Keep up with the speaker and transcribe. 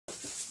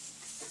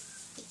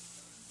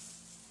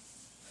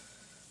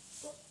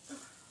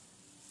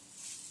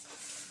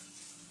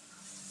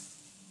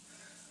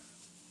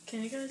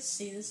Can you guys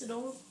see this at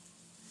all?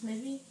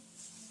 Maybe?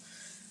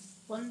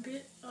 One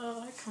bit?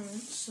 Oh, I can't,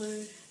 so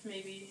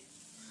maybe.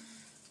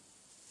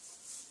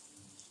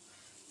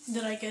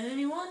 Did I get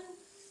anyone?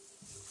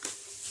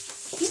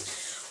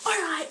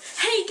 Alright,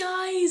 hey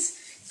guys!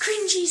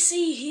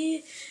 Cringey-C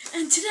here,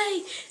 and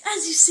today,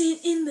 as you've seen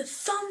in the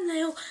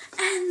thumbnail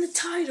and the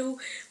title,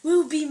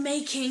 we'll be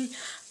making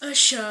a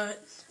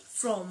shirt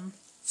from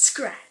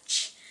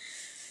scratch.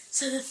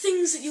 So the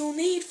things that you'll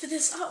need for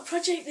this art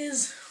project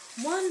is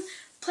one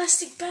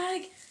plastic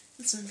bag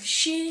and some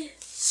sheer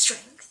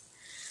strength.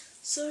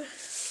 So,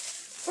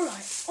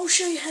 alright, I'll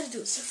show you how to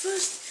do it. So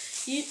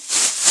first, you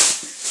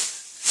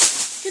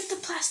get the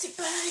plastic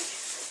bag,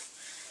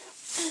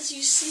 as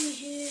you see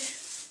here.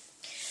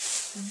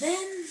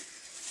 Then,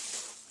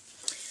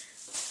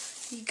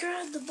 you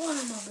grab the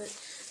bottom of it.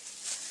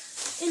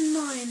 In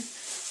mine,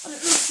 I don't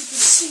know if you can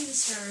see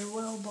this very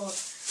well, but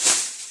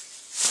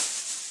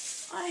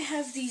I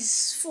have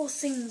these 4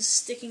 things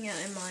sticking out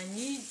in mine.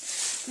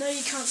 No,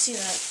 you can't see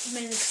that,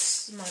 mainly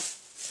because of my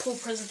poor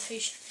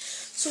presentation.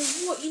 So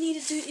what you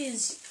need to do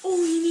is, all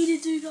you need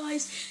to do,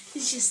 guys,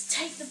 is just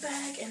take the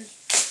bag and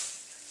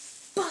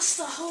bust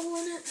a hole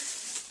in it,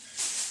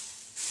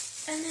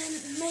 and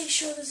then make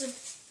sure there's a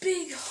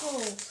big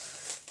hole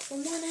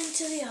from one end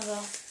to the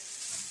other,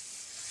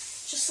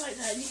 just like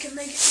that. You can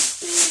make it as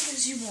big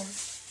as you want.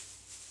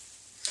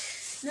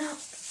 Now,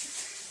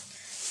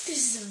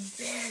 this is a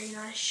very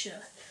nice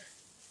shirt.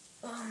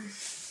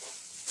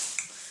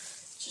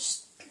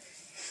 Just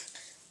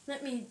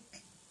let me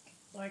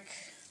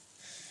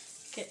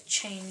get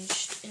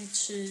changed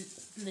into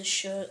this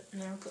shirt,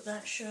 and then I'll put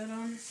that shirt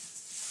on.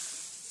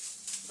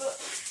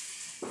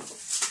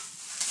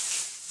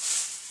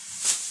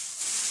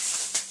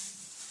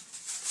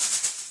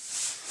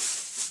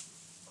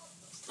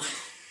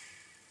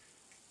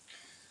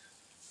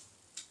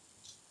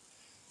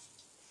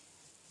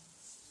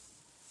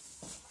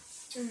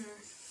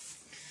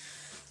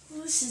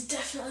 Well, this is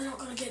definitely not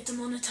going to get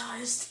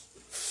demonetized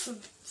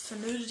for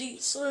nudity,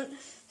 so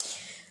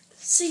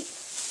see,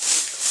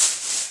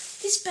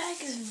 this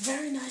bag is a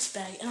very nice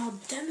bag, and I'll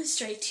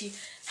demonstrate to you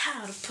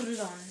how to put it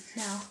on.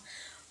 Now,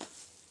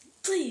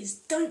 please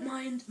don't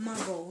mind my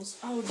rolls.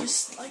 I'll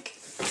just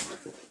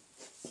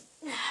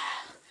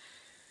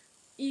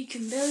you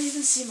can barely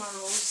even see my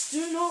rolls.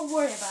 Do not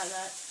worry about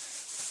that.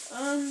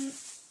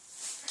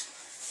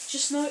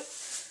 Just note,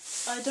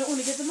 I don't want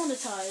to get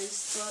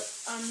demonetized, but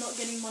I'm not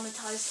getting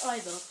monetized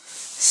either.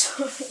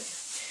 So,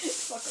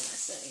 what am I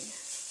saying?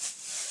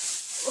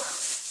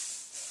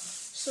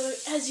 So,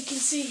 as you can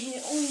see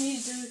here, all you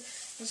need to do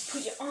is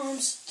put your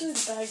arms through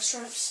the bag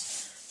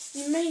straps.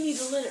 You may need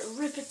to let it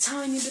rip a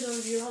tiny bit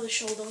over your other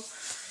shoulder,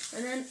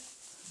 and then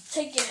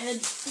take your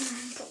head,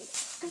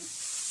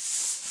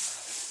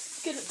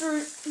 get it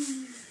through.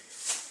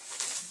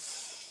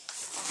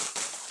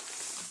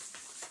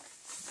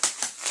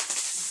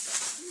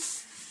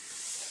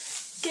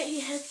 Get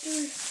your head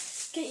through,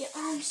 get your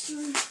arms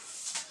through.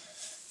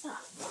 Ah,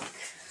 fuck.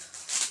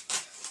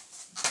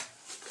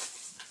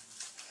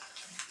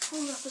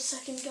 Hold up a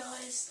second,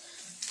 guys.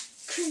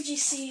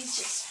 Cringey-C is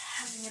just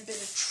having a bit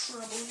of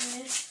trouble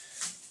here.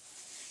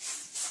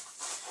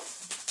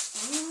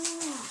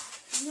 Oh,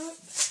 nope.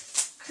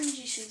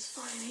 Cringey-C is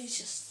fine, he's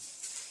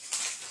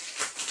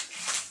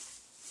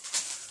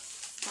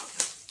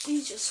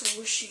just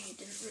wishing he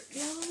didn't rip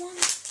the other one.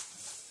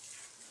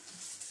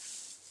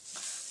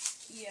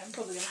 Yeah, I'm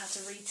probably going to have to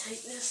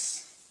retake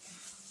this.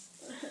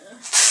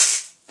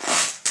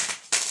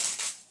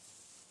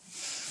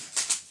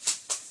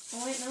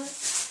 Oh wait, no.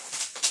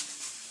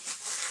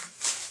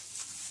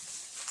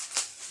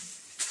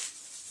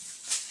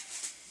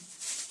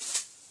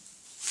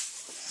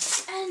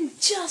 And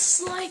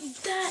just like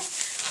that,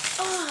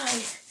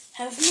 I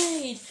have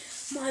made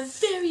my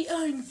very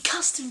own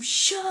custom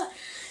shirt.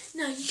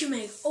 Now you can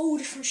make all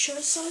different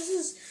shirt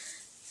sizes.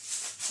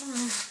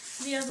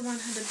 The other one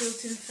had a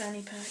built-in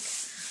fanny pack.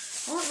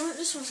 Oh no,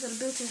 this one's got a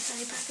built-in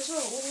fanny pack as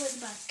well, all the way at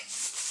the back.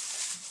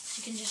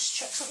 You can just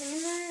chuck something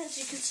in there. As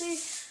you can see,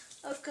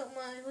 I've got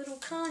my little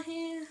car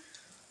here,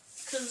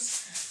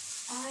 because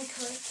I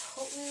collect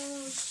Hot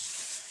Wheels.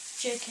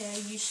 JK, I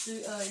used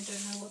to, I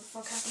don't know what the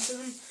fuck happened to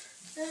them.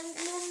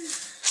 And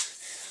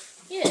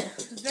yeah,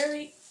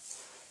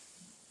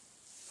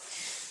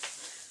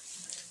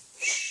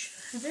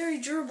 very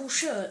durable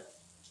shirt.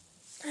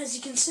 As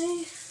you can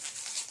see,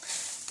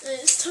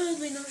 it's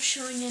totally not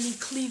showing any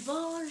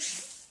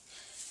cleavage.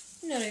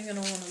 You're not even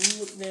going to want to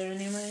look there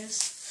anyways.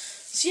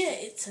 So yeah,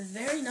 it's a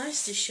very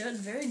nice shirt,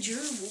 very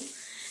durable,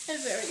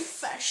 and very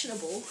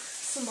fashionable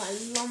for my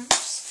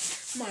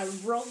lumps, my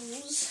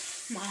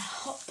rolls, my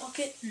hot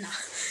pocket. Nah,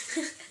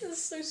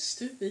 that's so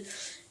stupid.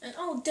 And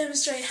I'll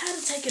demonstrate how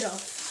to take it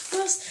off.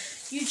 First,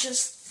 you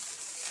just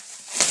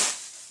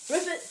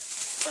rip it.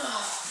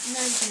 Oh,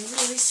 now you can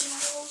really see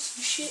my rolls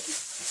and shit.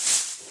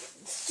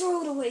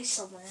 Throw it away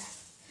somewhere.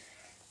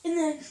 And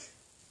then,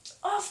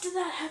 after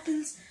that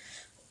happens,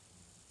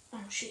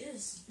 oh shit,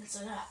 is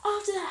inside out.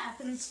 After that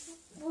happens,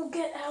 we'll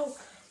get our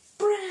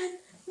brand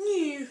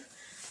new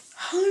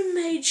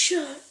homemade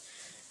shirt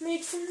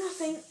made from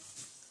nothing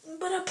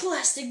but a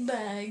plastic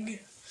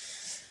bag.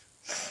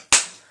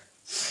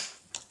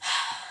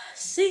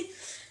 See?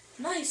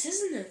 Nice,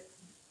 isn't it?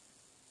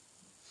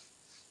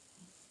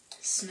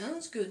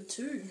 Smells good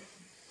too.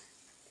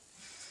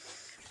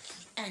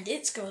 And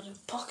it's got a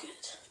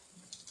pocket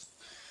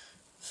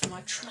for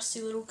my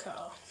trusty little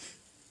car.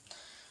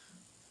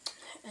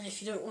 And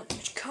if you don't want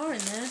your car in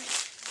there,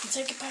 you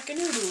take a pack of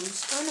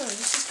noodles. Oh no,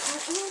 this is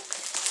quite... Oh,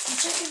 I'm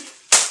checking.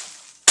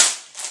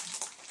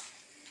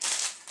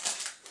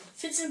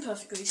 Fits in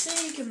perfectly.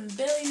 See, you can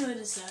barely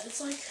notice that.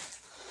 It's like...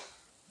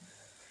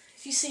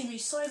 If you see me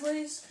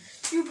sideways,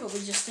 you'll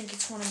probably just think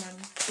it's one of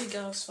my big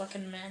ass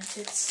fucking man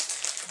tits.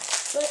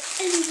 But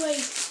anyway,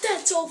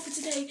 that's all for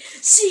today.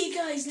 See you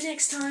guys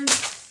next time.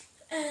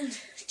 And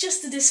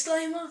just a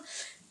disclaimer,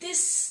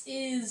 this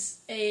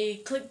is a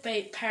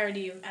clickbait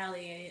parody of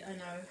Ali, I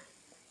know.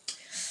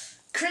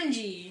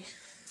 Cringy,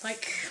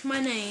 like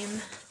my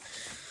name.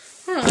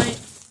 Alright,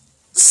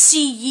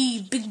 see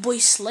ye big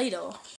boys later.